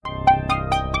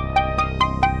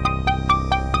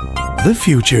The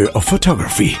future of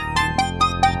photography.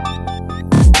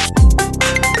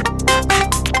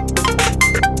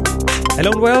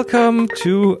 Hello and welcome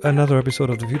to another episode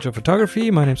of The Future of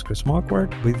Photography. My name is Chris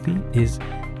Marquardt. With me is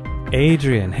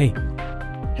Adrian. Hey.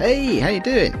 Hey, how you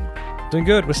doing? Doing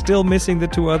good. We're still missing the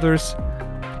two others,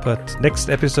 but next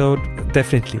episode,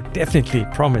 definitely,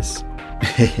 promise.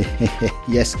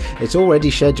 Yes, it's already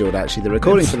scheduled, actually. The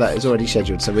recording for that is already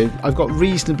scheduled, so I've got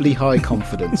reasonably high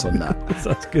confidence on that.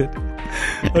 Sounds good.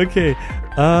 Okay.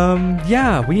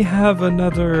 We have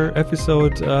another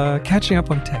episode catching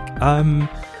up on tech.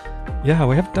 We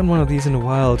haven't done one of these in a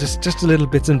while. Just a little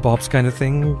bits and bobs kind of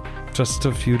thing. Just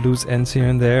a few loose ends here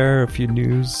and there, a few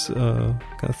news kind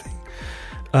of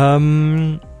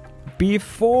thing.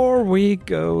 Before we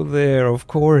go there, of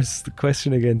course, the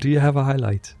question again, do you have a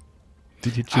highlight?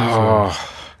 Did you choose one?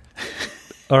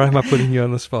 Or am I putting you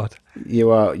on the spot? You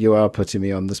are putting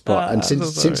me on the spot. And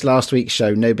since last week's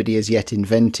show, nobody has yet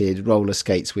invented roller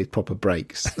skates with proper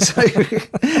brakes.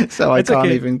 So I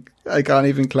can't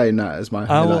even claim that as my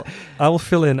highlight. I will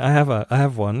fill in. I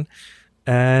have one,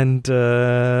 and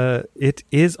it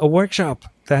is a workshop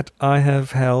that I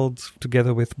have held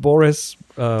together with Boris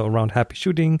around Happy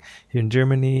Shooting here in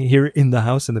Germany, here in the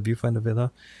house in the Viewfinder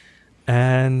Villa,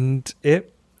 and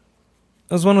it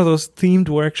was one of those themed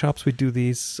workshops. We do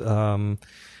these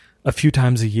a few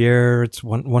times a year. It's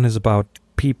one is about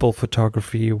people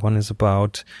photography, one is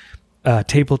about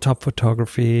tabletop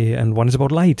photography, and one is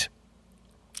about light.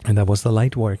 And that was the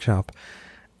light workshop.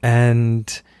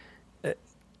 And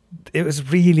it was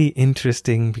really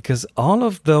interesting because all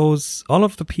of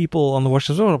the people on the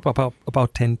workshop, there were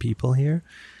about 10 people here,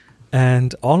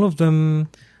 and all of them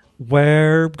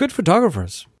were good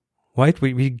photographers. Right,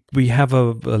 we have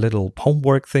a little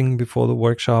homework thing before the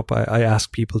workshop. I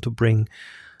ask people to bring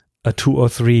 2 or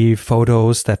 3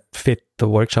 photos that fit the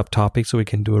workshop topic, so we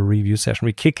can do a review session.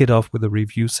 We kick it off with a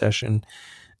review session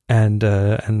and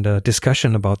a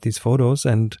discussion about these photos.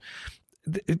 And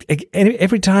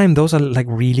every time, those are like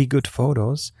really good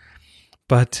photos.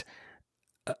 But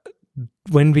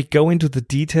when we go into the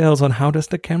details on how does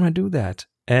the camera do that,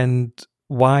 and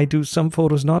why do some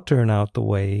photos not turn out the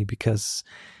way, because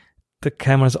the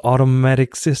camera's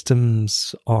automatic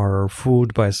systems are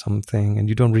fooled by something and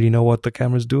you don't really know what the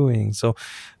camera's doing. So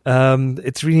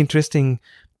it's really interesting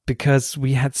because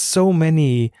we had so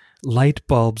many light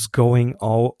bulbs going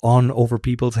on over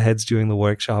people's heads during the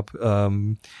workshop,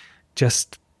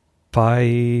 just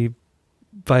by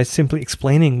simply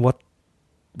explaining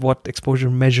what exposure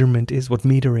measurement is, what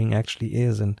metering actually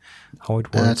is, and how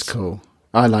it works. That's cool.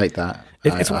 I like that.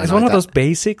 It's one of those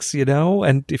basics,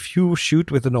 and if you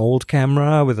shoot with an old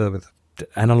camera, with an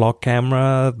analog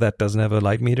camera that doesn't have a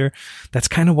light meter, that's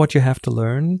kind of what you have to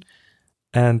learn.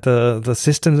 And the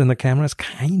systems in the cameras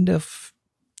kind of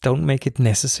don't make it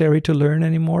necessary to learn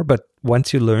anymore. But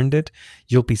once you learned it,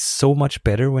 you'll be so much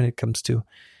better when it comes to,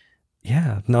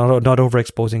 not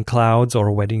overexposing clouds or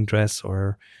a wedding dress,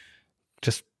 or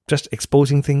just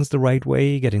exposing things the right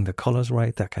way, getting the colors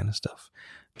right, that kind of stuff.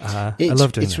 I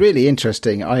love doing it's that. Really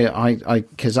interesting.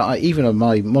 Because even on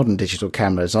my modern digital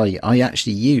cameras, I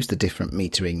actually use the different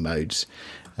metering modes.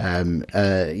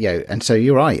 And so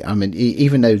you're right. I mean,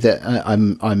 even though that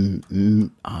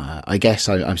I guess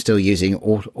I'm still using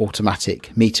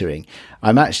automatic metering,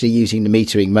 I'm actually using the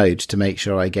metering modes to make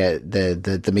sure I get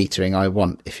the metering I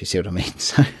want, if you see what I mean.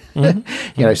 So,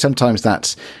 sometimes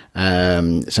that's,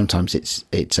 sometimes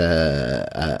it's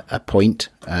a point.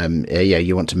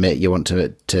 You want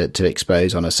to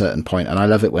expose on a certain point, and I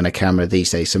love it when a camera these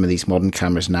days, some of these modern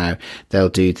cameras now, they'll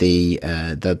do the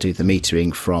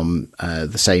metering from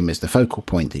the same as the focal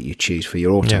point that you choose for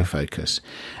your autofocus,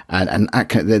 and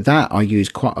that I use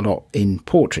quite a lot in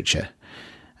portraiture.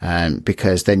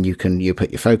 Because then you put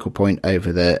your focal point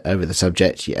over the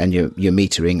subject, and you're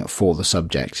metering for the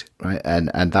subject, right?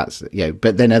 And that's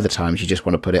But then other times you just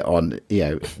want to put it on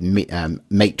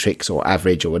matrix or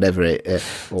average or whatever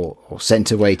or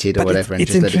center weighted or whatever.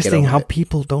 It's interesting how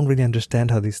people don't really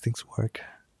understand how these things work.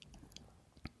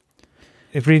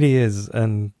 It really is,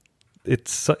 and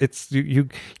it's you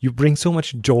bring so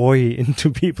much joy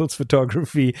into people's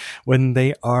photography when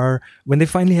they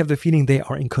finally have the feeling they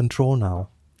are in control now.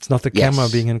 It's not the camera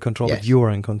being in control, but you are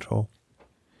in control.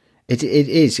 It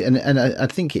is, and I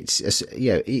think it's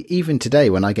even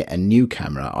today when I get a new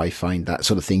camera, I find that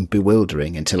sort of thing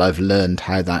bewildering until I've learned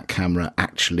how that camera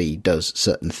actually does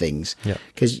certain things.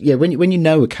 Because when you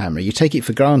know a camera, you take it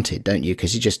for granted, don't you?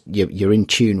 Because you're in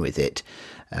tune with it.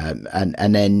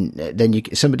 And then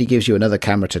somebody gives you another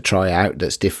camera to try out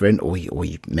that's different, or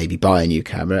you maybe buy a new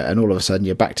camera, and all of a sudden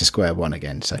you're back to square one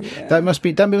again. So that must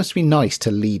be nice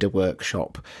to lead a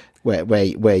workshop where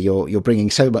you're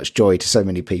bringing so much joy to so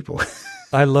many people.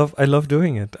 I love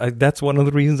doing it. That's one of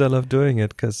the reasons I love doing it,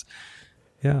 because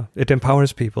it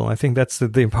empowers people. I think that's the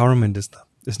empowerment is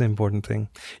the important thing.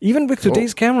 Even with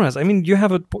today's cameras, I mean, you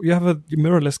have a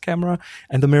mirrorless camera,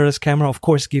 and the mirrorless camera, of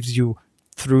course, gives you,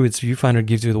 through its viewfinder,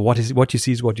 gives you the what you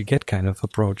see is what you get kind of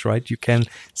approach, right? You can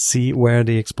see where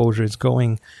the exposure is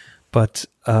going, but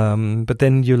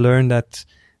then you learn that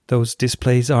those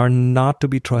displays are not to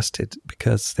be trusted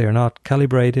because they're not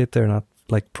calibrated, they're not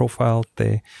like profiled,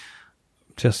 they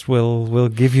just will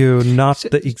give you not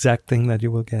the exact thing that you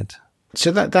will get.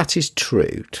 So that is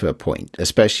true to a point,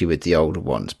 especially with the older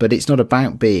ones, but it's not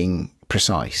about being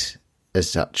precise as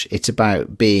such. It's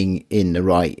about being in the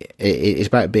right, it's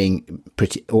about being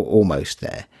pretty almost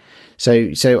there.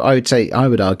 So I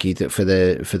would argue that for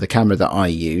the camera that I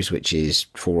use, which is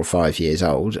 4 or 5 years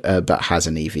old, but has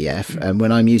an EVF, and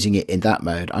when I'm using it in that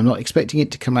mode, I'm not expecting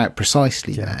it to come out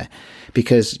precisely there,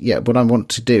 because what I want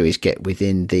to do is get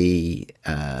within the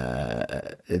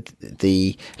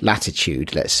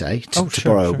latitude, let's say, to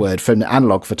borrow a word from the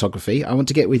analog photography. I want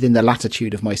to get within the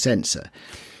latitude of my sensor,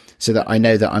 so that I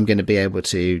know that I'm going to be able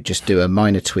to just do a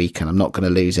minor tweak, and I'm not going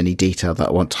to lose any detail that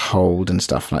I want to hold and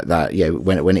stuff like that.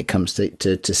 When it comes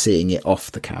to seeing it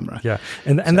off the camera. Yeah,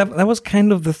 and that was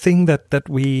kind of the thing that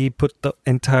we put the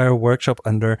entire workshop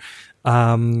under.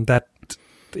 That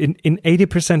in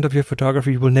 80% of your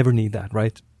photography, you will never need that,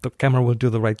 right? The camera will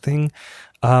do the right thing.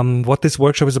 What this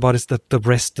workshop is about is the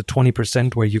rest, the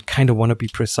 20%, where you kind of want to be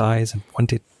precise and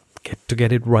want it to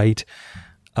get it right.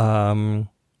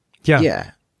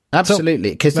 Yeah.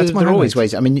 Absolutely, because there are always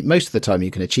ways. I mean, most of the time you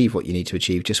can achieve what you need to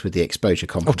achieve just with the exposure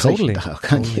compensation dial,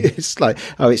 can't you? It's like,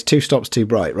 it's 2 stops too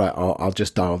bright, right? I'll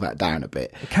just dial that down a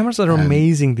bit. The cameras are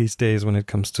amazing these days when it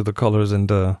comes to the colors and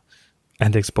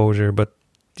exposure, but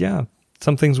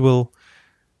some things will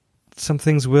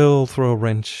throw a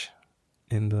wrench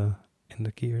in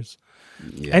the gears.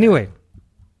 Yeah. Anyway,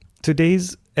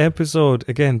 today's episode,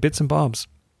 again, bits and bobs.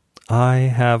 I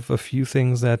have a few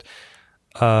things that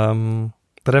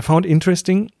I found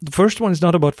interesting. The first one is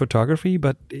not about photography,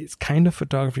 but it's kind of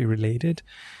photography related.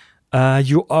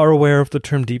 You are aware of the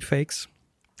term deepfakes?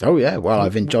 Oh, yeah. Well,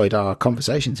 I've enjoyed our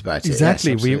conversations about it.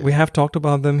 Exactly. Yes, we have talked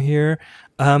about them here.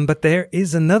 But there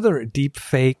is another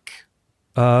deepfake,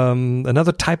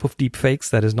 another type of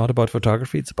deepfakes that is not about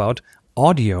photography. It's about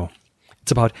audio.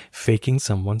 It's about faking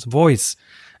someone's voice.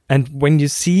 And when you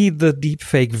see the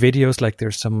deepfake videos, like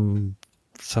there's some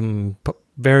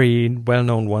very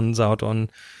well-known ones out on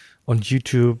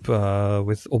YouTube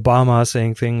with Obama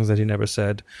saying things that he never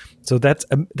said. So that's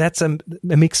a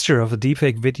mixture of a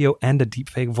deepfake video and a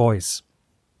deepfake voice,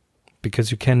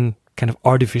 because you can kind of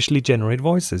artificially generate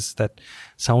voices that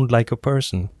sound like a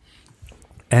person.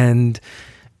 And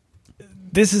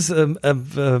this is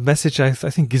a message I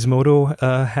think Gizmodo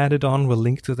had it on. We'll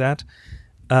link to that,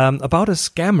 about a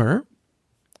scammer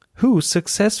who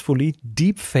successfully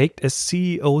deepfaked a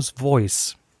CEO's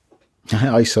voice.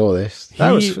 I saw this.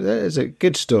 That was a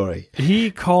good story.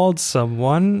 He called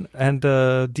someone, and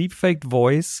the deepfaked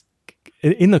voice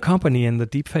in the company, and the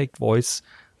deepfaked voice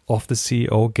of the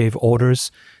CEO gave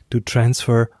orders to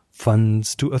transfer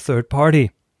funds to a third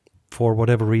party for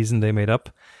whatever reason they made up.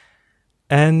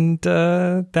 And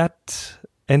that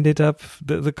ended up,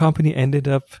 the company ended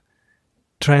up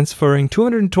transferring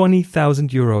 220,000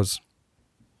 euros.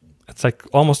 It's like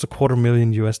almost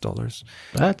 $250,000 US.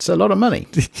 That's a lot of money.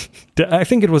 I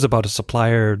think it was about a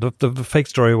supplier. The fake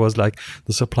story was like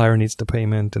the supplier needs the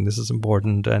payment and this is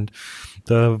important. And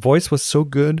the voice was so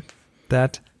good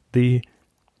that the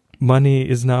money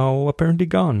is now apparently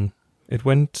gone. It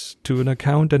went to an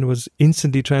account and was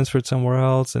instantly transferred somewhere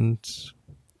else. And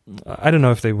I don't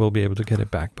know if they will be able to get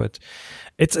it back. But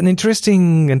it's an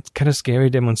interesting and kind of scary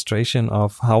demonstration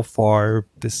of how far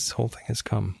this whole thing has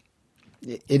come.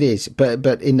 It is,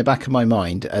 but in the back of my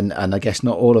mind, and I guess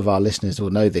not all of our listeners will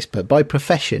know this, but by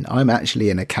profession, I'm actually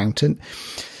an accountant,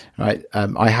 right?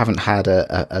 I haven't had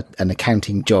an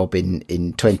accounting job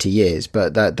in 20 years,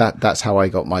 but that's how I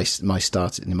got my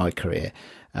start in my career.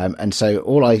 And so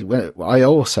I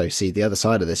also see the other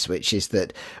side of this, which is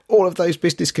that all of those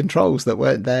business controls that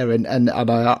weren't there, and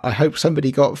I hope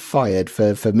somebody got fired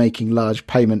for making large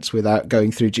payments without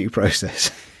going through due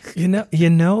process. You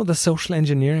know, the social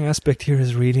engineering aspect here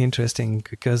is really interesting,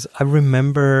 because I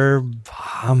remember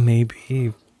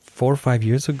maybe 4 or 5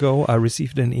 years ago, I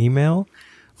received an email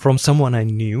from someone I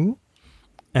knew,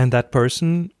 and that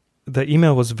person the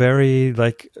email was very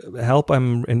like, help,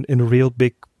 I'm in a real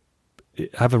big, I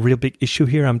have a real big issue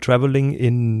here. I'm traveling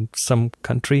in some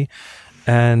country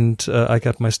and I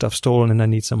got my stuff stolen and I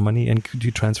need some money, and could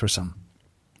you transfer some?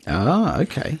 Ah,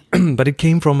 okay. But it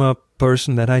came from a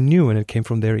person that I knew, and it came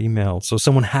from their email. So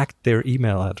someone hacked their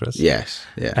email address. Yes,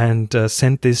 yeah. And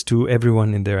sent this to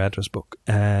everyone in their address book.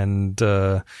 And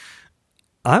I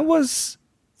was,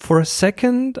 for a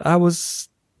second, I was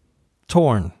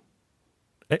torn.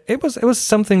 It was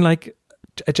something like,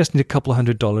 I just need a couple of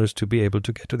 $100 to be able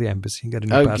to get to the embassy and get a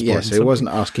new passport. Yeah, so it wasn't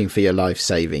asking for your life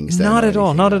savings. Not at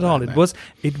all. Not at all. It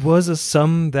was a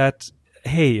sum that,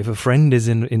 hey, if a friend is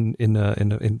if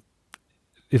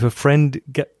a friend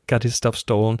got his stuff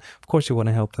stolen, of course you want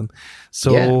to help them.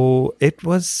 So I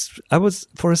was,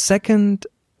 for a second,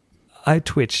 I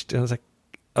twitched and I was like,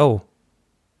 oh.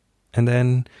 And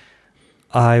then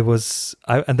I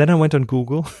went on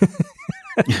Google.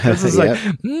 This is like,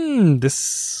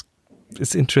 this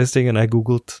is interesting. And I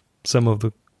Googled some of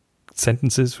the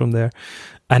sentences from there,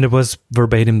 and it was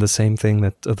verbatim the same thing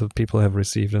that other people have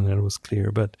received, and it was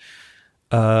clear. But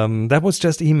that was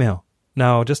just email.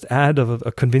 Now just add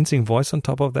a convincing voice on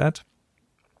top of that,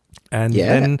 and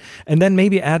then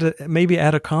maybe add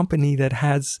a company that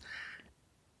has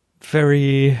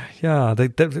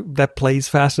that plays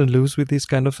fast and loose with these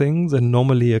kind of things. And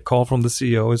normally a call from the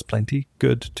CEO is plenty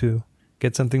good to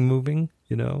get something moving.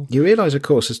 You know, you realize, of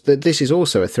course, that this is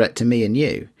also a threat to me and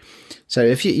you. So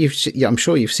if I'm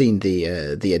sure you've seen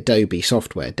the Adobe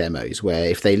software demos where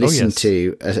if they listen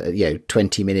to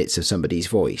 20 minutes of somebody's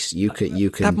voice, you can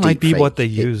that might be what they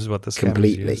use, what the scammers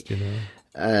completely. Used, you know?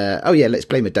 Let's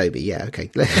blame Adobe. Yeah, okay.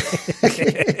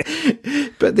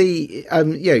 But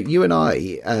you and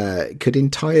I could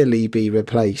entirely be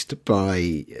replaced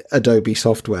by Adobe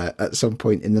software at some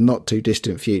point in the not too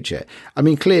distant future. I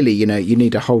mean, clearly, you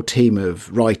need a whole team of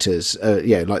writers,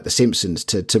 like The Simpsons,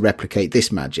 to replicate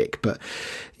this magic. But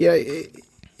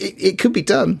it could be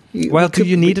done. Do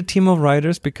you need a team of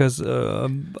writers? Because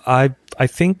I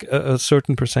think a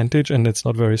certain percentage, and it's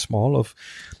not very small,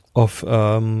 of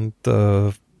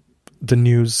the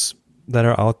news that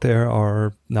are out there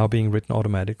are now being written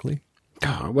automatically.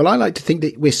 Oh, well, I like to think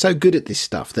that we're so good at this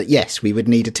stuff that, yes, we would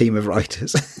need a team of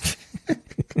writers.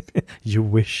 You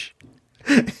wish.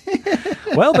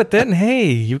 Well, but then, hey,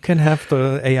 you can have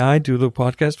the AI do the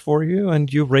podcast for you,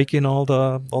 and you rake in all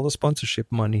the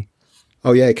sponsorship money.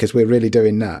 Oh, yeah, because we're really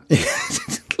doing that.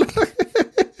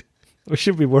 We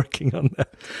should be working on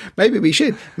that. Maybe we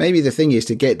should. Maybe the thing is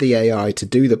to get the AI to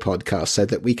do the podcast so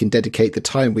that we can dedicate the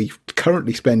time we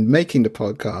currently spend making the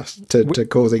podcast to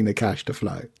causing the cash to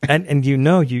flow. And you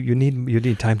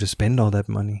need time to spend all that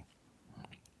money.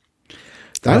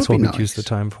 That's what we'd use the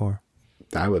time for.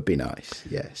 That would be nice,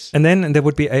 yes. And then there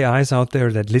would be AIs out there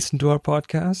that listen to our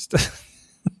podcast.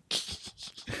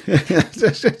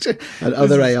 And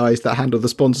other AIs that handle the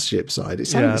sponsorship side. It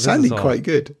sounded quite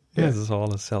good. Yeah. This is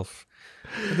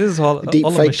all deep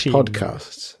all fake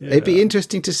podcasts. Yeah. It'd be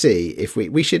interesting to see if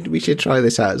we should try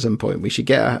this out at some point. We should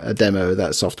get a demo of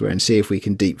that software and see if we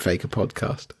can deep fake a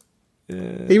podcast.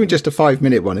 Even just a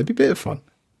 5-minute one. It'd be a bit of fun.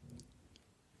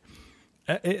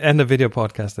 And a video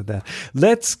podcast at that.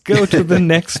 Let's go to the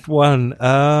next one.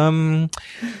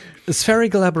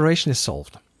 Spherical aberration is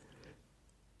solved.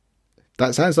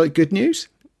 That sounds like good news.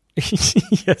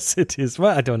 Yes, it is.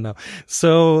 Well, I don't know.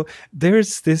 So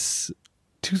there's this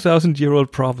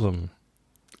 2,000-year-old problem.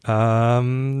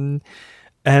 And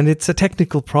it's a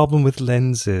technical problem with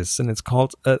lenses, and it's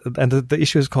called, and the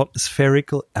issue is called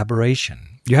spherical aberration.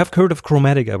 You have heard of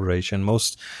chromatic aberration.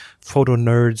 Most photo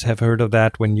nerds have heard of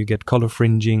that, when you get color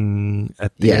fringing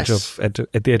at the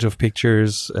edge of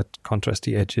pictures, at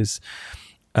contrasty edges.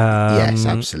 Yes,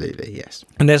 absolutely. Yes.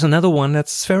 And there's another one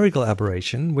that's spherical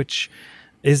aberration, which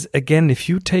is, again, if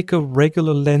you take a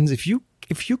regular lens, if you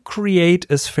create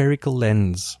a spherical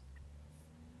lens,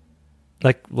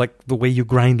 like the way you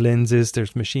grind lenses,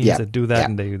 there's machines that do that,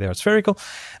 and they are spherical.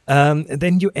 And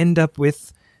then you end up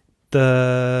with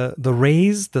the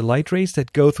light rays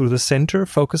that go through the center,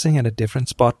 focusing at a different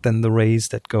spot than the rays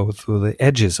that go through the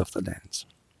edges of the lens.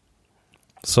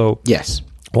 So yes,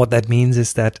 what that means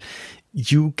is that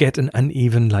you get an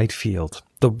uneven light field.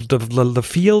 The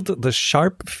field, the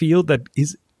sharp field that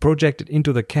is projected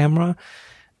into the camera,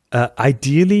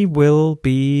 ideally will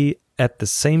be at the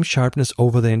same sharpness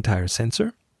over the entire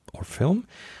sensor or film.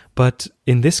 But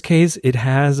in this case, it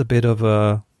has a bit of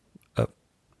a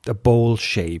bowl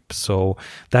shape. So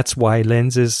that's why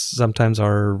lenses sometimes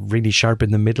are really sharp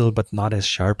in the middle, but not as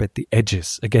sharp at the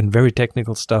edges. Again, very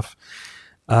technical stuff.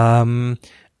 And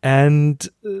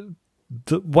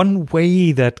the one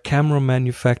way that camera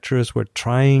manufacturers were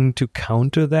trying to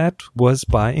counter that was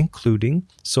by including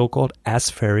so-called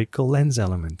aspherical lens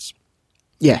elements.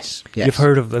 Yes. You've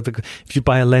heard of if you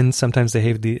buy a lens, sometimes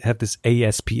they have this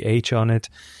ASPH on it.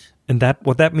 And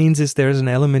what that means is there's an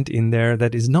element in there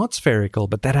that is not spherical,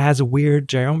 but that has a weird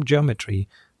geometry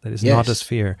that is not a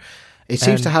sphere. It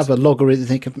seems to have a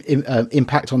logarithmic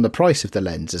impact on the price of the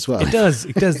lens as well. It does.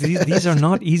 These are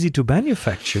not easy to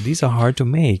manufacture. These are hard to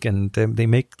make, and they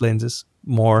make lenses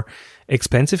more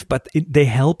expensive, but they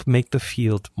help make the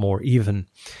field more even.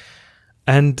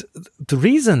 And the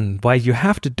reason why you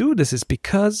have to do this is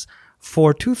because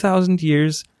for 2,000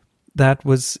 years,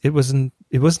 it wasn't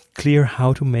clear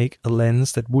how to make a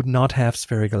lens that would not have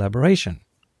spherical aberration.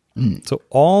 So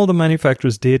all the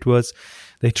manufacturers did was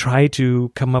they tried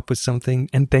to come up with something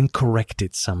and then correct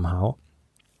it somehow.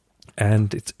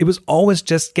 And it was always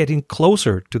just getting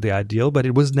closer to the ideal, but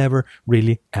it was never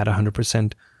really at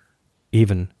 100%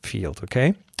 even field,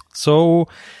 okay? So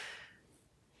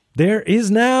there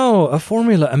is now a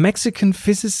formula. A Mexican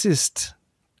physicist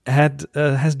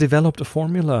has developed a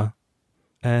formula.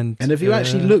 And have you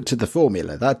actually looked at the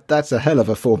formula? That's a hell of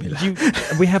a formula.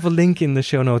 We have a link in the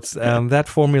show notes. That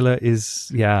formula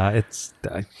is, it's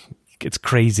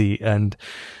crazy.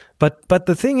 But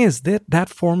the thing is that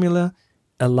formula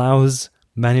allows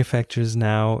manufacturers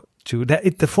now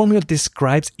the formula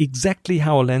describes exactly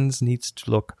how a lens needs to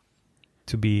look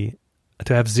to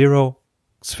have zero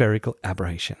spherical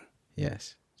aberration.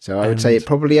 Yes. So I would say it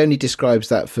probably only describes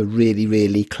that for really,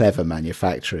 really clever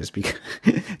manufacturers, because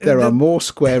there are more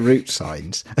square root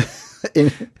signs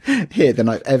in here than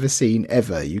I've ever seen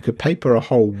ever. You could paper a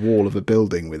whole wall of a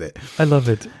building with it. I love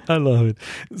it.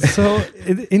 So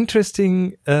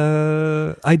interesting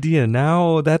idea.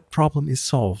 Now that problem is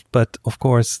solved. But of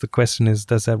course, the question is,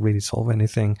 does that really solve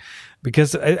anything?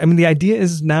 Because I mean, the idea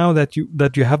is now that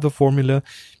you have the formula.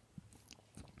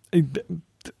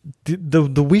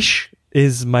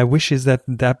 My wish is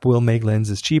that will make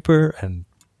lenses cheaper and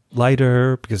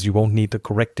lighter, because you won't need the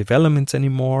corrective elements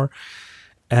anymore,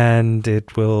 and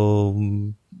it will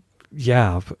make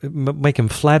them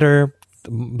flatter.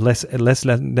 Less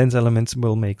lens elements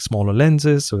will make smaller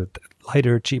lenses, so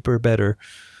lighter, cheaper, better,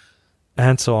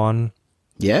 and so on.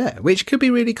 Yeah, which could be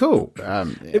really cool.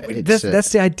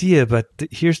 That's the idea, but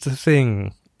here's the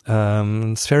thing.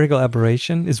 Spherical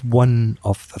aberration is one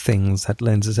of the things that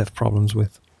lenses have problems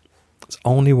with. It's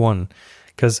only one,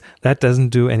 because that doesn't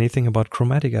do anything about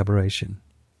chromatic aberration.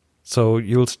 So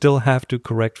you'll still have to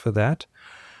correct for that.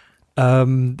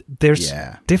 There's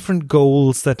different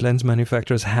goals that lens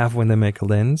manufacturers have when they make a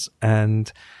lens,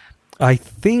 and I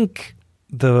think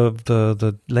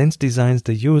the lens designs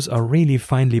they use are really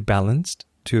finely balanced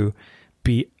to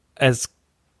be as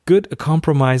good a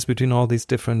compromise between all these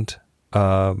different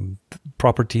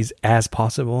properties as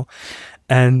possible.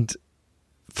 And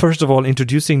first of all,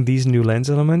 introducing these new lens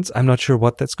elements, I'm not sure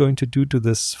what that's going to do to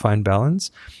this fine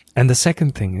balance. And the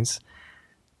second thing is,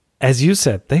 as you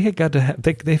said,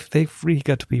 they've really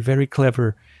got to be very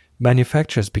clever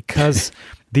manufacturers, because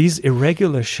these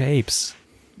irregular shapes,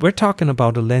 we're talking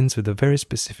about a lens with a very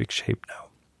specific shape now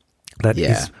that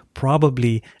is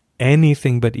probably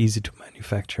anything but easy to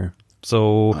manufacture.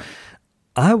 So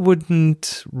I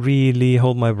wouldn't really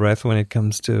hold my breath when it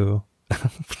comes to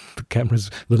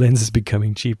the lenses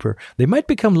becoming cheaper. They might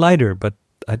become lighter, but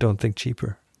I don't think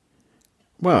cheaper.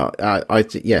 Well,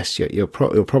 yes, you're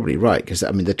probably right, because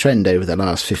I mean the trend over the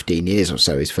last 15 years or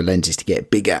so is for lenses to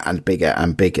get bigger and bigger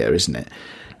and bigger, isn't it?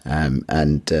 In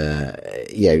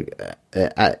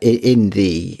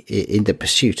the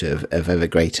pursuit of ever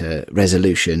greater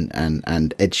resolution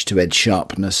and edge to edge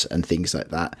sharpness and things like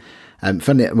that.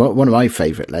 Funny, one of my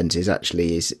favourite lenses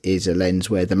actually is a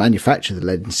lens where the manufacturer of the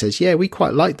lens says, "Yeah, we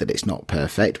quite like that it's not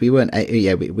perfect. We wanted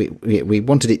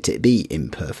it to be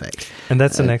imperfect." And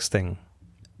that's the next thing.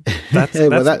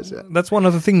 That's one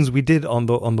of the things we did on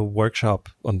the workshop,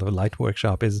 on the light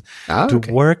workshop, is to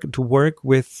work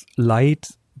with light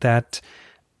that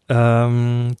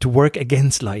to work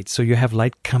against light. So you have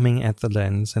light coming at the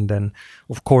lens, and then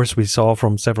of course we saw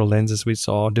from several lenses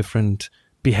different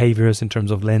behaviors in terms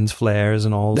of lens flares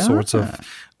and all sorts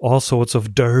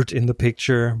of dirt in the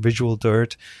picture, visual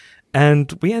dirt.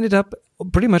 And we ended up,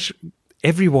 pretty much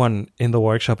everyone in the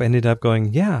workshop ended up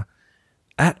going, yeah,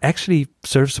 that actually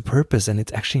serves a purpose, and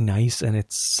it's actually nice, and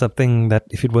it's something that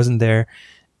if it wasn't there,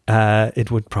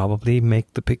 it would probably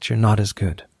make the picture not as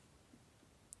good.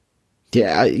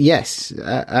 Yeah, yes,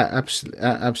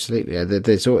 absolutely.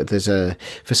 There's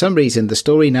for some reason, the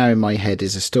story now in my head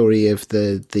is a story of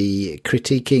the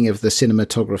critiquing of the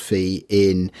cinematography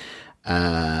in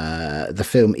the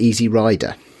film Easy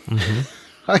Rider.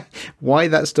 Why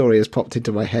that story has popped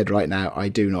into my head right now, I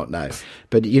do not know.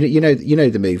 But you know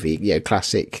the movie,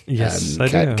 classic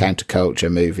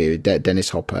counterculture movie, Dennis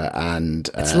Hopper and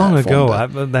it's long ago.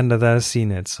 That I've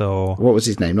seen it. So what was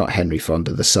his name? Not Henry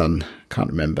Fonda, the son. Can't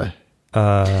remember.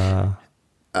 Never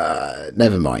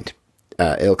mind.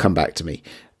 It'll come back to me.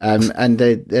 And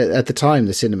at the time,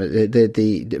 the cinema,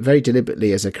 the very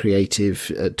deliberately as a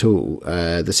creative tool,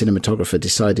 the cinematographer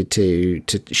decided to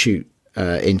shoot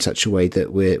in such a way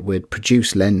that we'd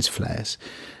produce lens flares,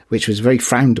 which was very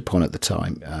frowned upon at the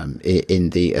time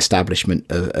in the establishment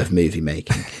of movie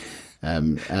making.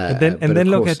 And then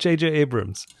look at J.J.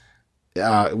 Abrams.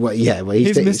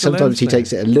 Sometimes he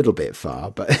takes it a little bit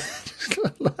far, but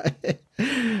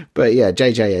but yeah,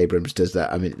 J.J. Abrams does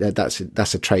that. I mean, that's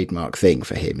a trademark thing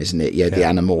for him, isn't it? The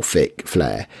anamorphic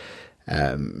flare.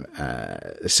 And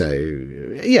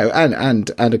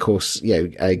of course,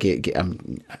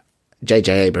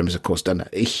 J.J. Abrams, of course, done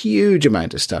a huge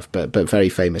amount of stuff, but very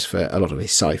famous for a lot of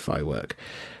his sci-fi work,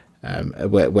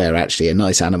 where actually a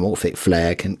nice anamorphic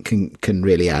flare can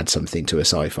really add something to a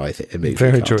sci-fi movie.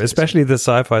 Very true, especially the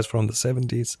sci-fis from the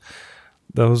 70s.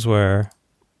 Those were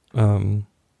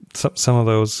some of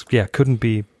those, wouldn't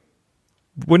be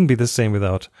the same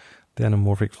without the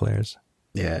anamorphic flares.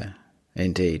 Yeah.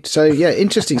 Indeed. So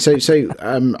interesting. So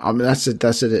I mean,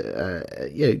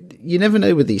 you never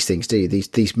know with these things, do you?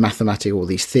 These mathematical,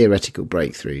 these theoretical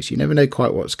breakthroughs. You never know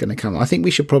quite what's going to come. I think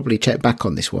we should probably check back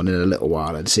on this one in a little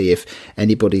while and see if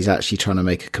anybody's actually trying to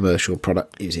make a commercial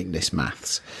product using this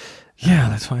maths. Yeah,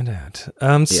 let's find out.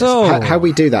 Yes. So how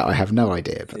we do that, I have no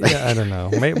idea. But I don't know.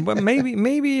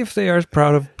 Maybe if they are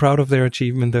proud of their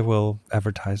achievement, they will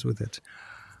advertise with it.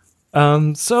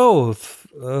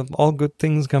 All good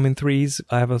things come in threes.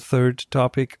 I have a third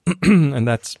topic, and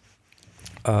that's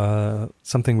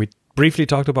something we briefly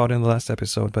talked about in the last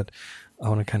episode, but I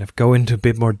want to kind of go into a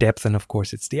bit more depth, and of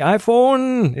course it's the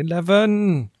iPhone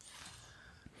 11.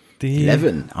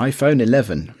 iPhone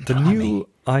 11. The new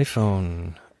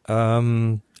iPhone,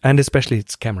 and especially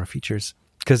its camera features,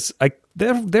 because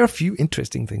there are a few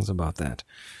interesting things about that.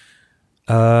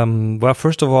 Well,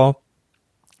 first of all,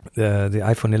 the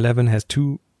iPhone 11 has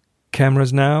two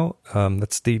cameras now.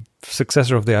 That's the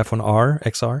successor of the iPhone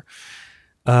XR.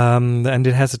 And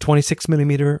it has a 26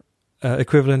 millimeter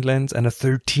equivalent lens and a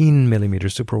 13 millimeter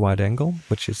super wide angle,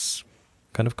 which is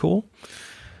kind of cool.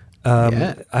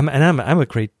 I'm a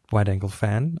great wide angle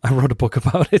fan. I wrote a book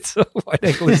about it, so wide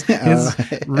angle is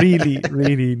really,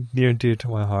 really near and dear to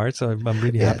my heart. So I'm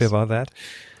really happy about that.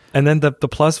 And then the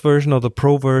Plus version or the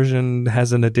Pro version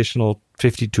has an additional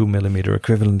 52 millimeter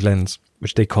equivalent lens,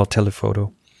 which they call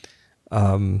telephoto.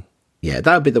 That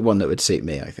would be the one that would suit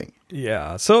me, I think.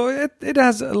 Yeah, so it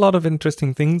has a lot of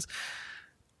interesting things,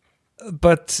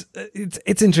 but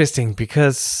it's interesting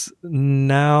because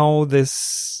now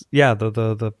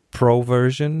the Pro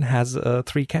version has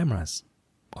 3 cameras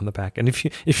on the back, and if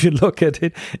you look at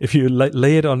it, if you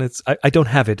lay it on its, I don't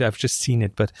have it, I've just seen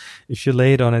it, but if you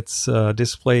lay it on its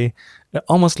display, it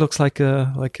almost looks like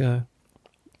a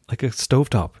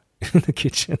stovetop in the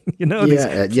kitchen,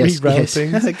 these round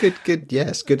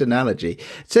things. Good analogy.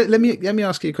 So let me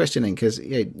ask you a question then, because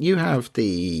you have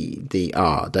the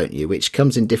R, don't you, which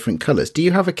comes in different colors. Do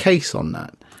you have a case on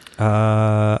that?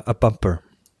 A bumper.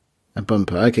 A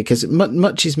bumper, okay, because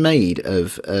much is made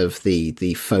of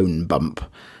the phone bump,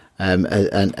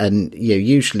 and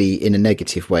usually in a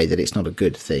negative way, that it's not a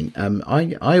good thing.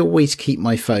 I always keep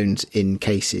my phones in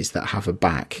cases that have a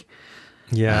back.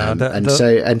 Yeah, so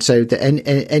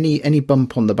any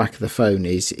bump on the back of the phone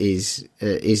is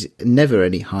never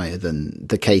any higher than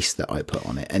the case that I put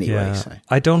on it anyway. Yeah, so.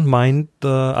 I don't mind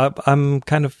I'm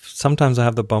kind of, sometimes I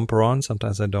have the bumper on,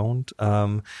 sometimes I don't.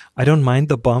 I don't mind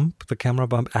the camera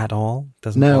bump at all.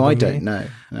 I don't know.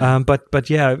 No. But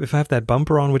yeah, if I have that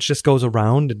bumper on, which just goes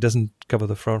around, it doesn't cover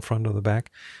the front or the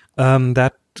back.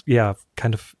 That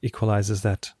kind of equalizes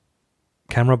that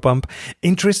camera bump.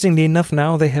 Interestingly enough,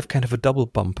 now they have kind of a double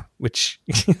bump, which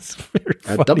is very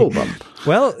funny. A double bump?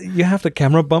 Well, you have the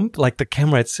camera bump, like the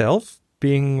camera itself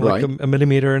being like a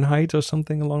millimeter in height or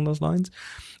something along those lines.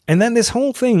 And then this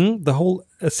whole thing, the whole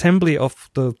assembly of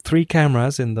the 3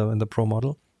 cameras in the Pro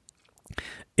model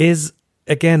is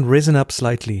again risen up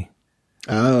slightly.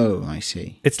 Oh, I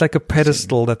see. It's like a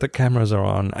pedestal that the cameras are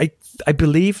on. I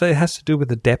believe that it has to do with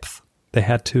the depth. They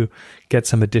had to get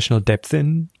some additional depth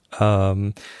in.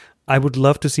 I would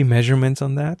love to see measurements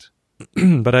on that,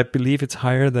 but I believe it's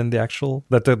higher than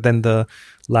the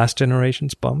last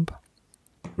generation's bump.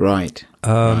 Right.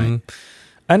 And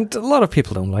a lot of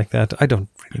people don't like that. I don't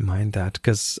really mind that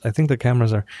because I think the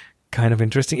cameras are kind of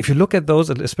interesting. If you look at those,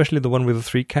 especially the one with the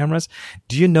 3 cameras,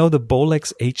 do you know the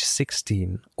Bolex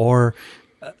H16 or?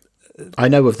 I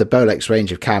know of the Bolex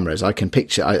range of cameras. I can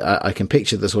picture. I can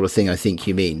picture the sort of thing I think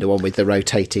you mean. The one with the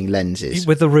rotating lenses,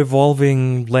 with the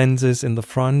revolving lenses in the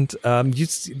front. You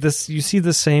see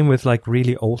the same with like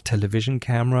really old television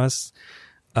cameras,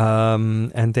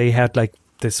 and they had like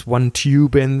this one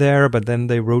tube in there, but then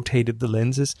they rotated the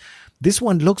lenses. This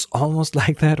one looks almost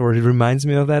like that, or it reminds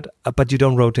me of that, but you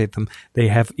don't rotate them. They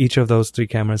have, each of those 3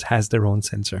 cameras has their own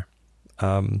sensor.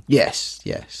 Yes.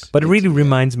 But it really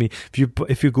reminds me,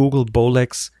 if you Google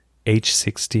Bolex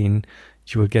H16,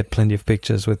 you will get plenty of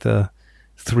pictures with the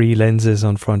 3 lenses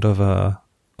on front of a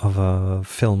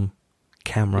film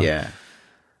camera. Yeah.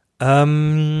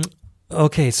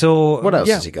 Okay, so what else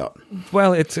has he got?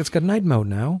 Well, it's got night mode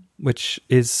now, which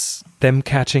is them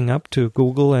catching up to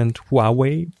Google and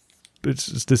Huawei.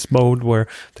 It's this mode where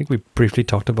I think we briefly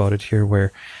talked about it here,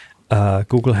 where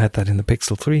Google had that in the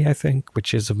Pixel 3, I think,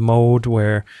 which is a mode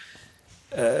where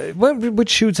which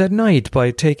shoots at night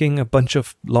by taking a bunch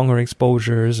of longer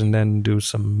exposures and then do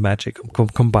some magic,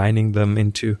 combining them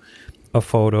into a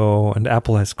photo. And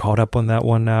Apple has caught up on that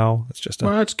one now. It's just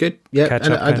that's good. Yeah,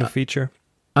 catch-up kind of feature.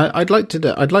 I'd like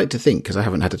to think, because I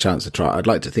haven't had a chance to try it, I'd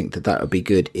like to think that would be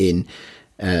good in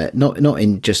not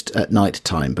in just at night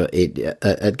time, but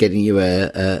at getting you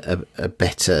a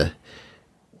better,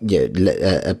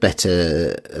 a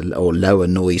better or lower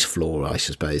noise floor, I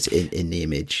suppose, in the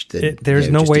image. Than, there is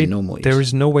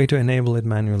no way to enable it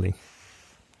manually.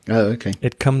 Oh, okay.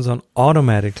 It comes on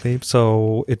automatically,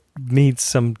 so it needs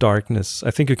some darkness.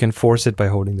 I think you can force it by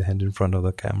holding the hand in front of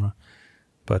the camera,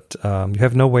 but you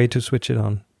have no way to switch it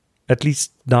on. At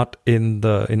least not in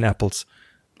Apple's.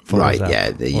 Right,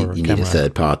 yeah. You need a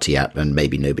third-party app, and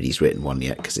maybe nobody's written one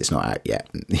yet because it's not out yet.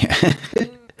 Yeah.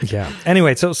 Yeah.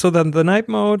 Anyway, so then the night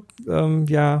mode,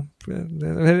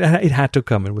 it had to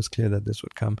come. It was clear that this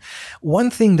would come.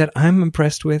 One thing that I'm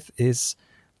impressed with is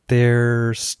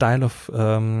their style of,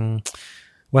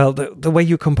 the way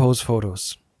you compose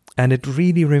photos. And it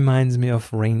really reminds me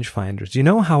of rangefinders. You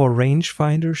know how a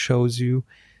rangefinder shows you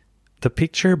the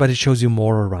picture, but it shows you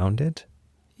more around it?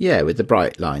 Yeah, with the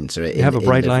bright lines. Right? You have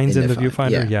bright lines in the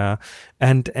viewfinder, yeah.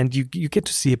 And you get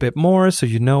to see a bit more, so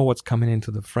you know what's coming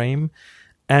into the frame.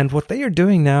 And what they are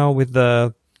doing now with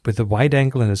the wide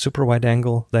angle and the super wide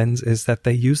angle lens is that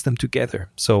they use them together.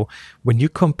 So when you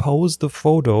compose the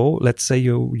photo, let's say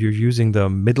you're using the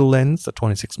middle lens, the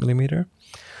 26 millimeter,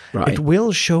 right, it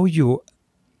will show you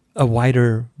a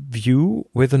wider view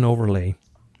with an overlay.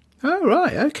 Oh,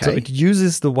 right, okay. So it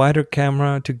uses the wider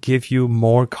camera to give you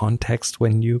more context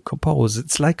when you compose.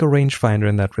 It's like a rangefinder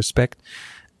in that respect.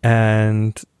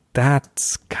 And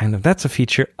that's a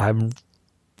feature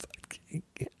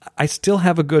I still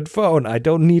have a good phone. I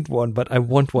don't need one, but I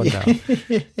want one now.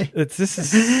 That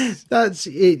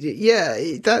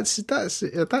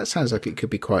sounds like it could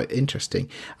be quite interesting.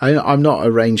 I'm not a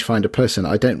rangefinder person.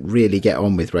 I don't really get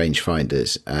on with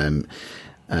rangefinders. I'm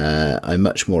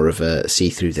much more of a see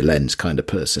through the lens kind of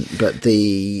person. But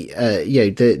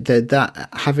that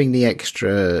having the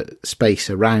extra space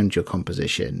around your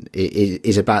composition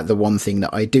is about the one thing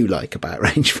that I do like about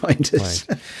rangefinders.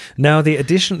 Right. Now the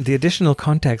additional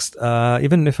context,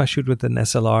 even if I shoot with an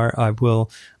SLR, I will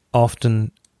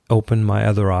often open my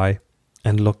other eye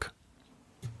and look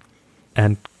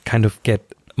and kind of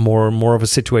get more of a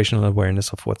situational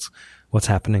awareness of what's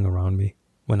happening around me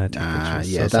when I take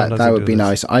pictures. Yeah, so that would be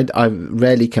nice. I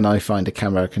rarely can I find a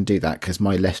camera that can do that because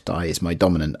my left eye is my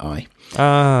dominant eye.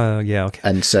 Yeah, okay.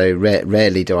 And so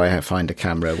rarely do I find a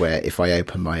camera where if I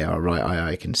open my right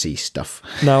eye, I can see stuff.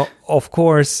 Now, of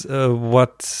course,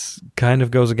 what kind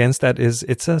of goes against that is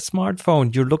it's a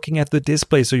smartphone. You're looking at the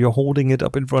display, so you're holding it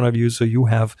up in front of you, so you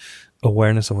have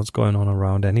awareness of what's going on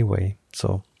around anyway.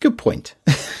 So good point.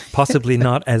 Possibly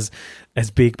not as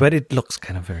big, but it looks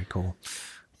kind of very cool.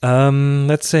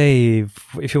 Let's say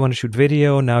if you want to shoot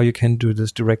video, now you can do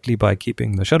this directly by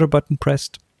keeping the shutter button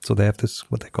pressed. So they have this,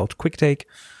 what they call quick take.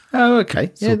 Oh,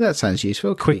 okay. Yeah, that sounds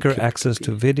useful. Quicker access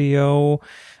to video.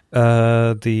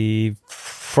 The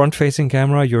front-facing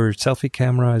camera, your selfie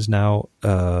camera, is now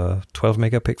 12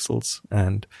 megapixels,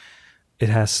 and it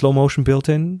has slow motion built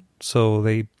in. So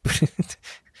they,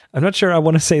 I'm not sure I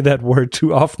want to say that word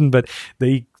too often, but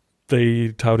they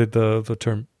touted the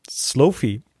term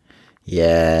slow-fi.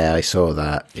 Yeah, I saw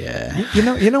that. Yeah.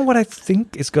 You know what I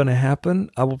think is going to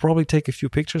happen? I will probably take a few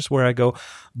pictures where I go,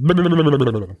 you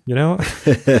know,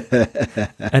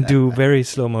 and do very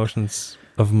slow motions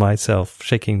of myself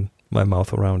shaking my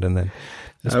mouth around, and then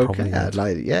that's probably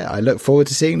it. I look forward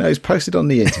to seeing those posted on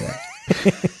the internet.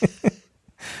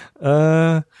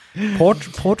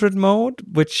 portrait mode,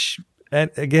 which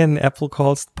again Apple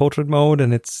calls portrait mode,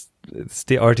 and it's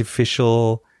the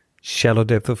artificial shallow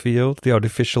depth of field, the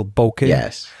artificial bokeh.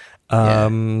 Yes.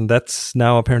 That's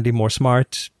now apparently more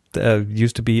smart.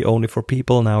 Used to be only for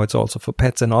people. Now it's also for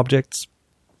pets and objects.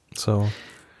 So.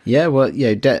 Yeah, well,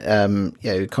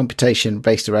 computation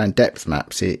based around depth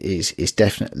maps is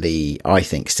definitely, I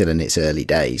think, still in its early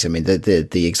days. I mean,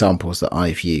 the examples that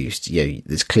I've used,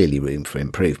 there's clearly room for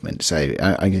improvement. So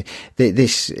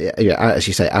as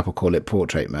you say, Apple call it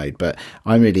portrait mode, but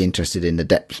I'm really interested in the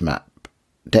depth map.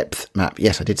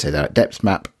 Yes, I did say that. Depth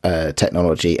map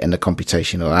technology and the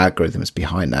computational algorithms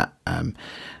behind that.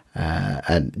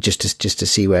 And just to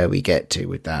see where we get to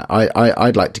with that.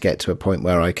 I'd like to get to a point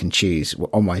where I can choose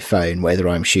on my phone whether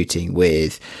I'm shooting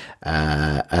with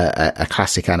a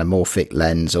classic anamorphic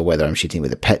lens or whether I'm shooting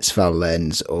with a Petzval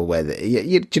lens or whether do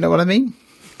you know what I mean?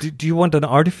 Do you want an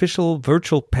artificial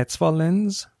virtual Petzval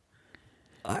lens?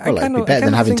 It'd be better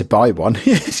than having to buy one.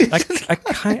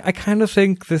 I kind of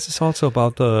think this is also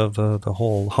about the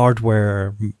whole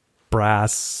hardware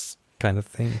brass kind of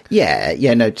thing.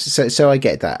 So I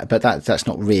get that, but that's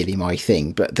not really my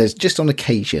thing. But there's just on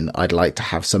occasion I'd like to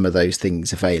have some of those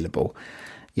things available,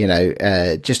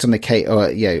 just on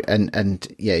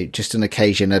just on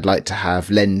occasion I'd like to have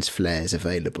lens flares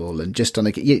available, and just on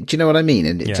do you know what I mean?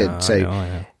 And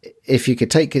if you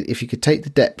could take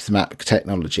the depth map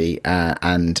technology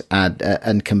and add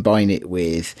and combine it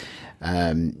with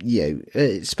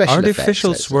special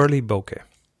artificial effects, swirly bokeh.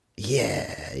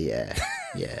 Yeah.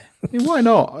 I mean, why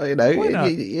not? Why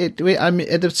not?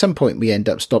 At some point we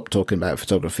stop talking about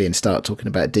photography and start talking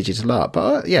about digital art.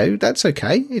 But that's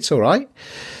okay. It's all right.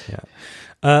 Yeah.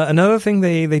 Another thing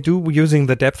they do using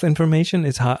the depth information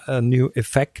is a new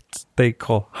effect they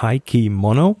call high key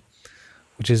mono,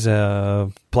 which is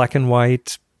a black and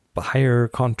white, higher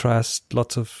contrast,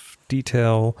 lots of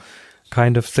detail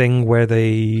kind of thing where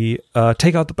they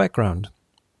take out the background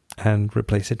and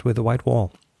replace it with a white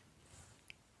wall.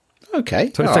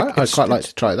 Okay, so I'd quite like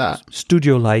to try that.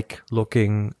 Studio-like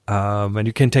looking, and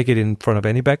you can take it in front of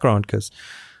any background because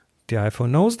the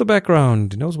iPhone knows the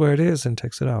background, it knows where it is, and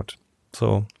takes it out.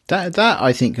 So that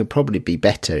I think could probably be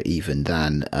better even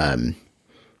than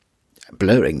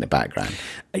blurring the background.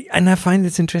 And I find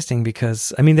it's interesting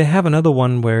because they have another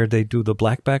one where they do the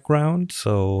black background,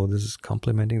 so this is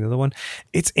complementing the other one.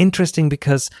 It's interesting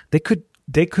because they could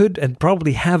and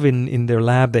probably have in their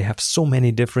lab. They have so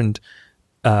many different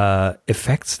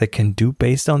effects they can do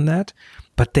based on that,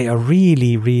 but they are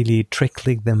really, really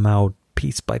trickling them out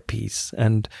piece by piece,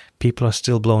 and people are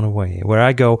still blown away. Where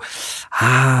I go,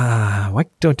 why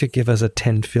don't you give us a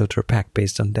 10 filter pack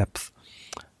based on depth?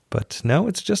 But no,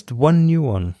 it's just one new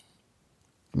one.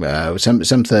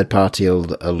 Some third party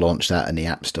will launch that in the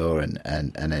App Store, and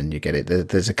then you get it.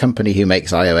 There's a company who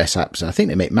makes iOS apps. I think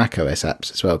they make Mac OS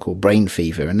apps as well, called Brain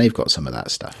Fever, and they've got some of that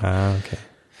stuff. Okay.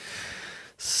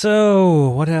 So,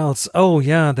 what else? Oh,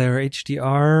 yeah, their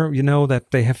HDR. You know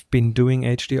that they have been doing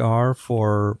HDR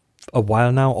for a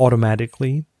while now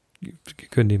automatically. You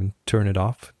couldn't even turn it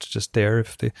off. It's just there.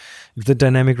 If the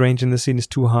dynamic range in the scene is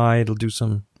too high, it'll do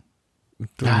some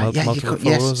multiple photos.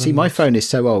 Yes, see, my phone is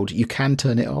so old, you can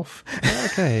turn it off.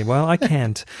 Okay, well, I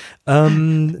can't.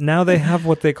 Now they have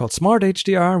what they call Smart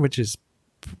HDR, which is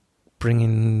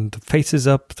bringing the faces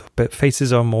up. The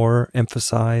faces are more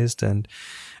emphasized, and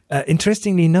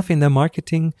interestingly enough, in their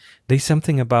marketing, they say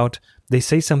something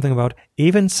about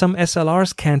even some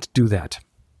SLRs can't do that.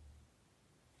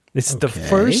 It's the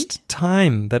first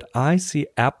time that I see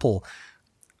Apple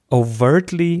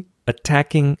overtly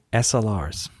attacking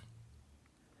SLRs.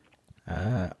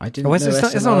 I didn't know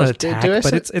SLRs. It's not an attack,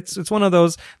 but it's one of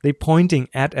those. They pointing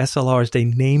at SLRs. They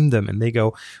name them and they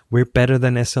go, "We're better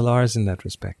than SLRs in that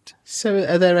respect." So,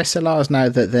 are there SLRs now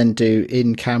that then do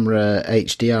in-camera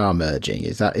HDR merging?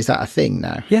 Is that a thing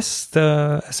now? Yes,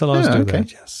 the SLRs do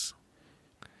that. Yes,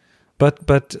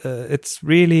 but it's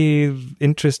really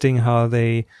interesting how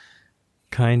they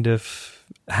kind of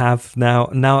have now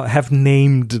have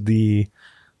named the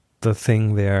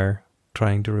thing they're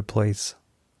trying to replace.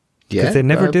 Because they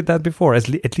never did that before.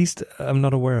 At least I'm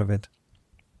not aware of it.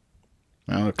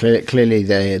 Oh, clearly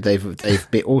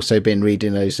they've also been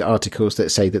reading those articles that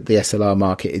say that the SLR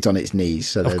market is on its knees,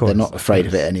 so they're not afraid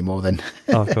of it anymore. Then,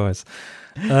 of course.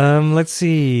 Let's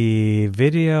see,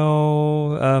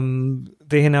 video.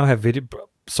 They now have video,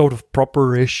 sort of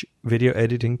proper-ish video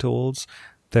editing tools.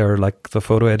 They're like the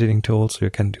photo editing tools, so you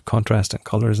can do contrast and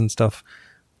colors and stuff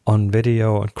on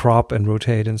video, and crop and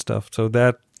rotate and stuff. So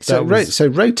so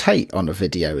rotate on a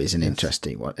video is an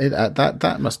interesting one.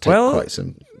 That must take quite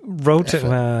some.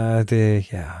 They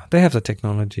have the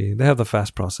technology. They have the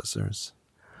fast processors.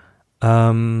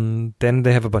 Then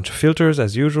they have a bunch of filters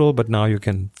as usual, but now you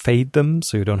can fade them,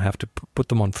 so you don't have to put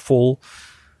them on full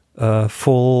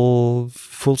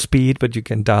speed, but you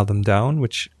can dial them down,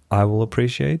 which I will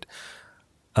appreciate.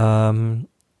 And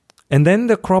then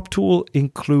the crop tool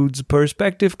includes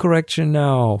perspective correction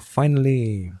now,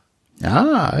 finally.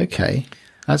 Ah, okay.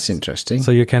 That's interesting.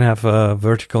 So you can have a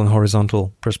vertical and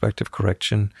horizontal perspective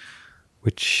correction,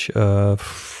 which, I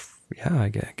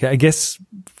guess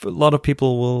a lot of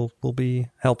people will be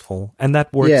helpful. And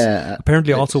that works. Yeah,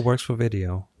 apparently also works for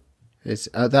video. It's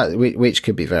which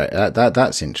could be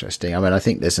that's interesting. I mean, I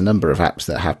think there's a number of apps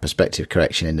that have perspective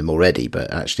correction in them already,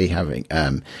 but actually having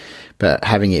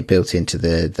it built into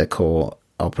the core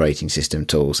operating system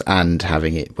tools and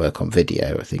having it work on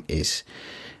video, I think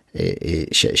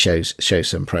it shows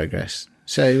some progress.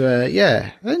 So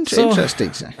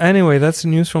interesting. Anyway, that's the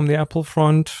news from the Apple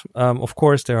front. Of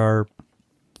course, there are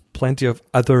plenty of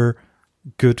other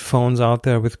good phones out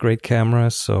there with great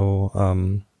cameras.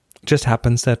 So just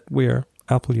happens that we're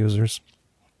Apple users.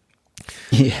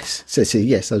 Yes. So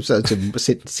yes, I'm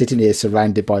sitting here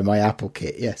surrounded by my Apple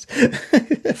kit. Yes.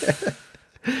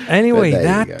 Anyway,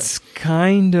 that's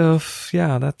kind of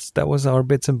that was our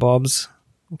bits and bobs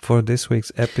for this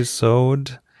week's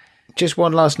episode. Just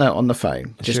one last note on the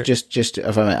phone. Sure. Just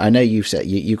if I know you've said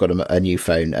you got a new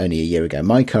phone only a year ago.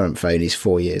 My current phone is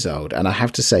 4 years old, and I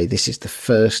have to say this is the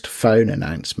first phone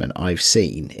announcement I've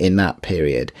seen in that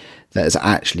period that has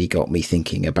actually got me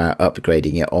thinking about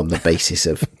upgrading it on the basis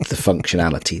of the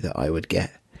functionality that I would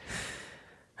get.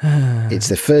 It's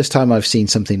the first time I've seen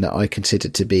something that I consider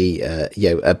to be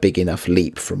a big enough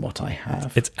leap from what I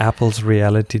have. It's Apple's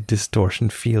reality distortion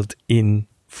field in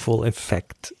full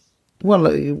effect.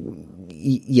 Well,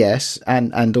 yes,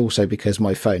 and also because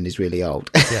my phone is really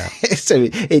old. Yeah. So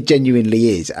it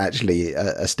genuinely is actually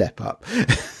a step up.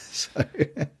 So,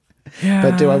 yeah.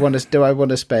 But do I want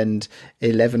to spend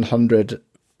 1,100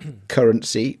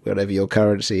 currency, whatever your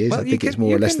currency is? Well, I think it's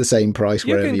more or less the same price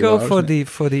wherever you are. You can go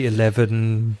for the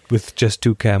 11 with just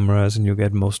 2 cameras, and you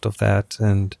get most of that,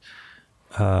 and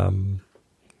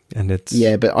it's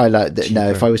but I like that. No,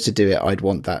 if I was to do it, I'd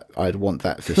want that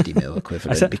 50mm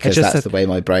equivalent because that's the way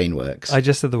my brain works. I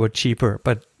just said the word cheaper,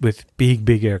 but with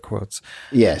big air quotes.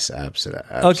 Yes, absolutely.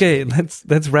 Okay,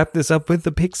 let's wrap this up with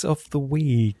the picks of the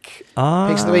week.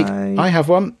 Picks of the week. I have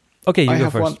one. Okay, you go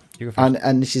first.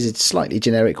 And this is a slightly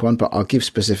generic one, but I'll give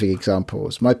specific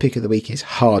examples. My pick of the week is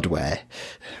hardware.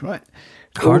 Right.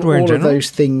 Hardware in general?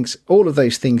 All of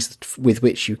those things with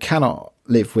which you cannot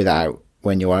live without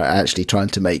when you are actually trying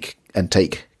to make and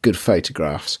take good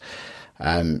photographs.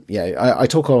 I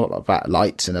talk a lot about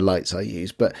lights and the lights I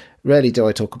use, but rarely do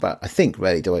I talk about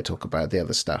the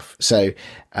other stuff. So,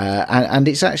 and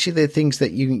it's actually the things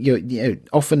that you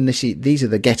often these are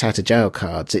the get out of jail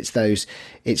cards. It's those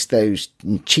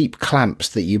cheap clamps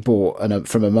that you bought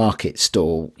from a market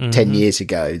stall 10 years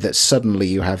ago that suddenly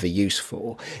you have a use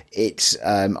for. It's,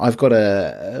 I've got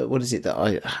what is it that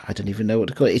I don't even know what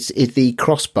to call it. It's the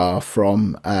crossbar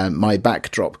from, my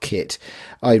backdrop kit.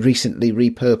 I recently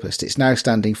repurposed. It's now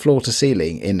standing floor to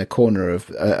ceiling in the corner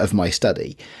of my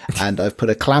study, and I've put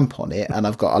a clamp on it and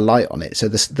I've got a light on it. So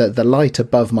the light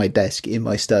above my desk in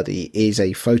my study is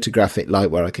a photographic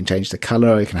light where I can change the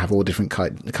color. I can have all different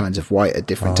kinds of white at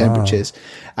different temperatures,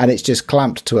 and it's just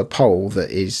clamped to a pole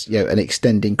that is an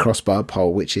extending crossbar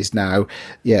pole, which is now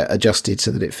adjusted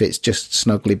so that it fits just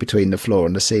snugly between the floor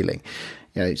and the ceiling.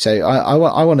 So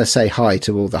I want to say hi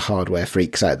to all the hardware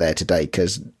freaks out there today,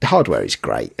 because hardware is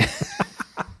great.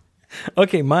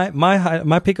 Okay,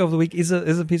 my pick of the week is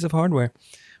a piece of hardware,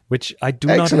 which I do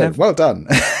not have. Well done.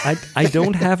 I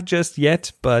don't have just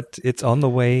yet, but it's on the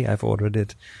way. I've ordered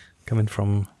it, coming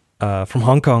from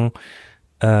Hong Kong.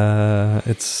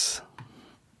 It's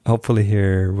hopefully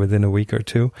here within a week or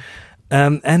two,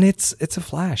 and it's a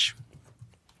flash.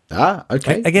 Ah,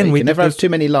 okay. Again, we never have too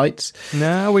many lights.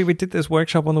 No, we did this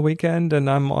workshop on the weekend, and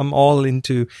I'm all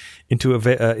into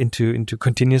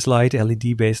continuous light,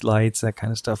 LED based lights, that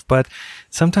kind of stuff. But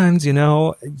sometimes,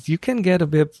 you can get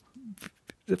a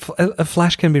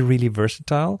flash can be really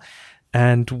versatile.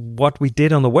 And what we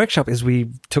did on the workshop is we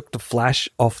took the flash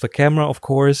off the camera. Of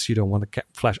course, you don't want the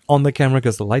flash on the camera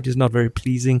because the light is not very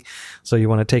pleasing. So you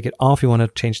want to take it off. You want to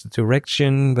change the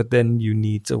direction, but then you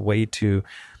need a way to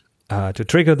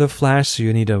trigger the flash, so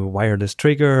you need a wireless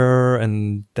trigger,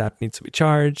 and that needs to be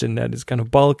charged, and that is kind of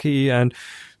bulky, and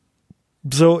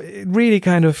so it really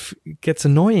kind of gets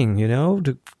annoying,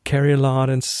 to carry a lot,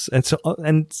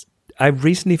 and I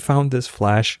recently found this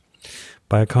flash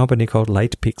by a company called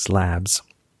Lightpix Labs,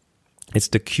 It's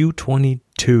the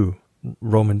Q22,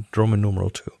 Roman numeral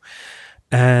 2.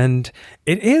 And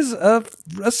it is a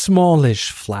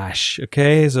smallish flash,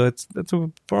 okay? So it's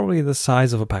probably the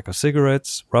size of a pack of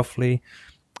cigarettes, roughly,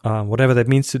 whatever that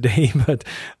means today. But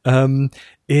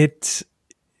it's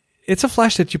a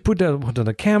flash that you put on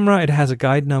a camera. It has a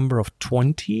guide number of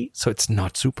 20, so it's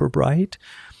not super bright.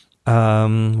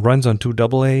 Runs on 2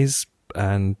 AA's,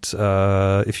 and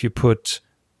if you put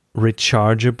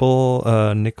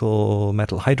rechargeable nickel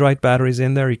metal hydride batteries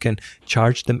in there, you can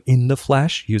charge them in the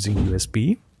flash using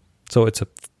USB. So it's a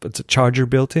charger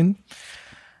built in,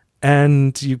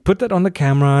 and you put that on the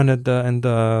camera, and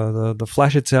the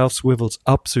flash itself swivels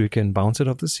up so you can bounce it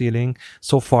off the ceiling.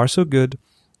 So far, so good.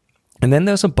 And then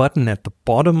there's a button at the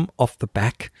bottom of the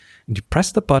back, and you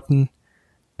press the button,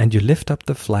 and you lift up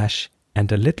the flash, and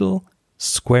a little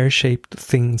square-shaped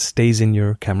thing stays in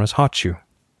your camera's hot shoe.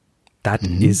 That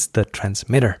is the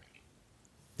transmitter.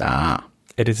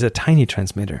 It is a tiny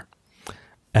transmitter.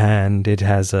 And it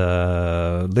has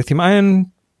a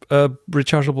lithium-ion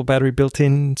rechargeable battery built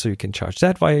in, so you can charge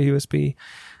that via USB.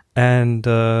 And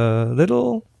a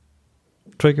little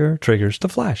trigger triggers the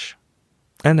flash.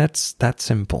 And that's that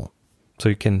simple. So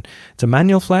it's a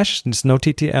manual flash. There's no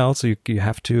TTL, so you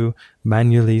have to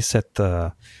manually set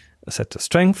the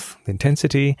strength, the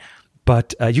intensity.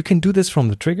 But you can do this from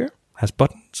the trigger. Has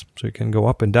buttons, so you can go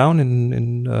up and down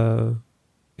in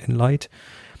light.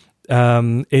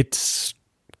 It's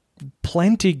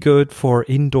plenty good for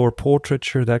indoor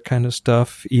portraiture, that kind of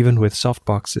stuff, even with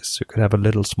softboxes. You could have a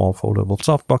little small foldable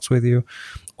softbox with you,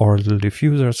 or a little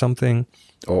diffuser or something.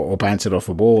 Or bounce it off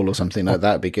a wall or something like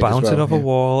that. Would be good bounce as well. It off a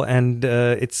wall, and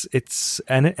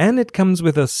it comes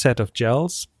with a set of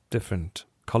gels, different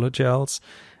color gels,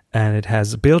 and it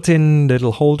has a built-in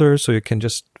little holder, so you can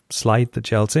just slide the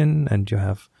gels in, and you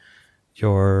have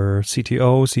your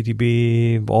CTO,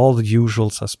 CTB, all the usual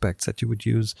suspects that you would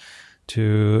use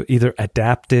to either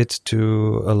adapt it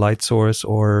to a light source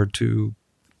or to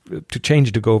change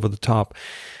it to go over the top.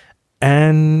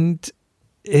 And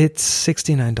it's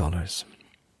 $69.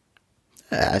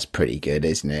 That's pretty good,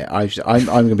 isn't it? I'm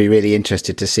going to be really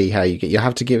interested to see how you'll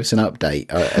have to give us an update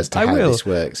as to how this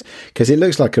works, because it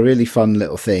looks like a really fun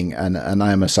little thing, and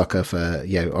I am a sucker for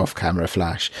off-camera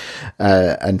flash,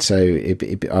 and so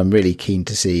I'm really keen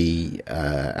to see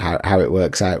how it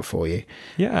works out for you.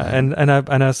 Yeah, and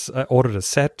I ordered a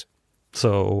set,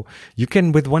 so you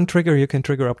can, with one trigger, you can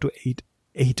trigger up to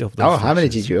eight of those. Oh, how many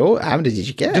did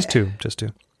you get? Just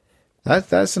two.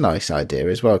 That's a nice idea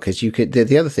as well, because you could.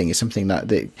 The other thing is something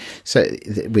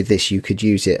with this you could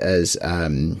use it as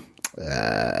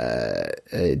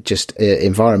just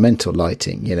environmental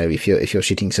lighting. If you're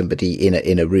shooting somebody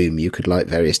in a room, you could light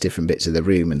various different bits of the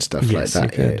room and stuff like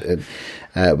that.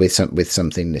 With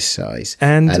something this size,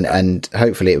 and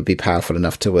hopefully it would be powerful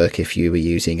enough to work if you were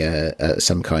using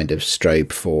some kind of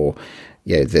strobe for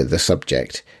the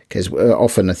subject. Because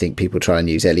often I think people try and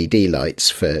use LED lights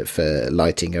for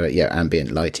lighting or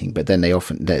ambient lighting, but then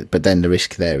the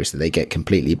risk there is that they get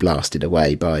completely blasted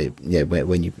away by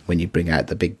when you bring out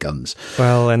the big guns.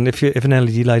 Well, and if an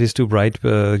LED light is too bright,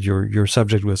 your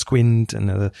subject will squint, and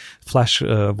the flash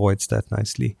avoids that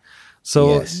nicely.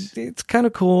 So yes. It's kind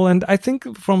of cool, and I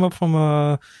think from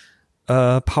a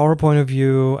power point of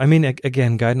view, I mean,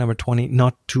 again, guide number 20,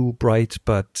 not too bright,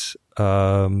 but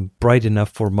bright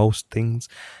enough for most things.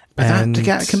 But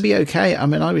that can be okay. I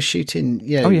mean, I was shooting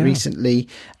recently,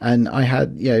 and I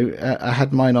had I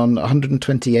had mine on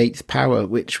 128th power,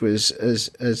 which was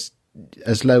as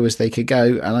low as they could go,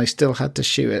 and I still had to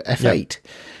shoot at f8. Yep.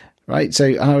 Right, so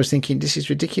and I was thinking, this is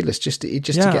ridiculous. Just to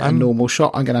get a normal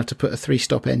shot, I'm going to have to put a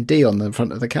 3-stop ND on the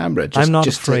front of the camera. I'm not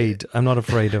afraid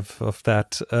of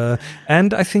that.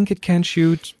 And I think it can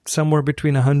shoot somewhere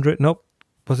between 100. Nope,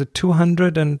 was it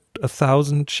 200 and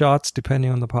 1,000 shots,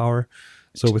 depending on the power.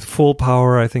 So with full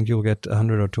power, I think you'll get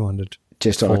 100 or 200.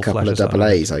 Just on a couple of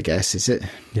AA's, I guess, is it?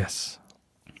 Yes.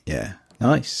 Yeah.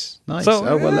 Nice. So,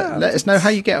 let us know how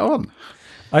you get on.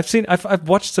 I've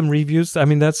watched some reviews. I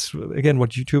mean, that's again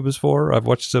what YouTube is for. I've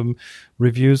watched some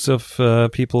reviews of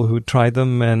people who tried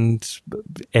them, and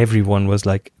everyone was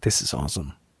like, "This is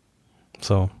awesome."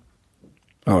 So,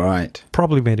 all right,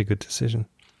 probably made a good decision.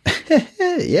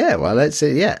 Yeah. Well, let's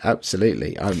see. Yeah,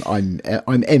 absolutely. I'm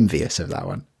envious of that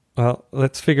one. Well,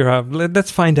 let's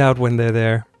find out when they're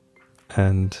there,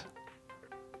 and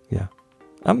yeah,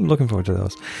 I'm looking forward to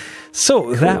those. So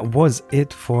cool. That was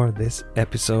it for this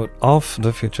episode of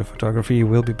The Future Photography.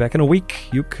 We'll be back in a week.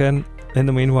 You can, in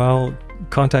the meanwhile,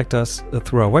 contact us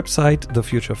through our website,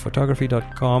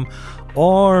 thefuturephotography.com,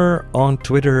 or on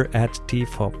Twitter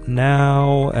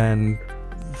 @tfopnow, and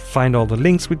find all the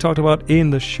links we talked about in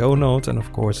the show notes. And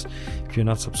of course, if you're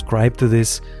not subscribed to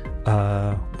this,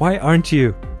 why aren't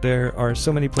you? There are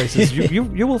so many places. You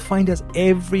will find us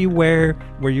everywhere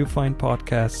where you find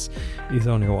podcasts,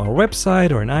 either on our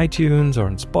website or in iTunes or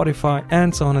on Spotify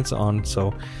and so on and so on.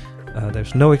 So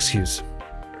there's no excuse.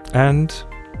 And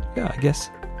yeah, I guess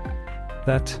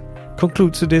that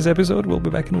concludes today's episode. We'll be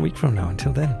back in a week from now.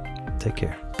 Until then, take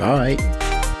care. Bye.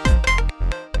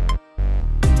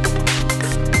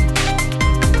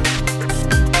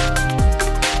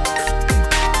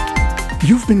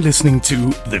 You've been listening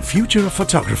to The Future of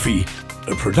Photography,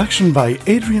 a production by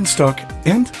Adrian Stock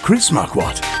and Chris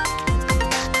Marquardt.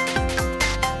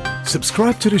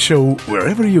 Subscribe to the show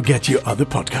wherever you get your other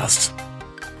podcasts.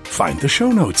 Find the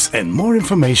show notes and more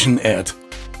information at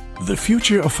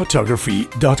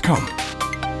thefutureofphotography.com.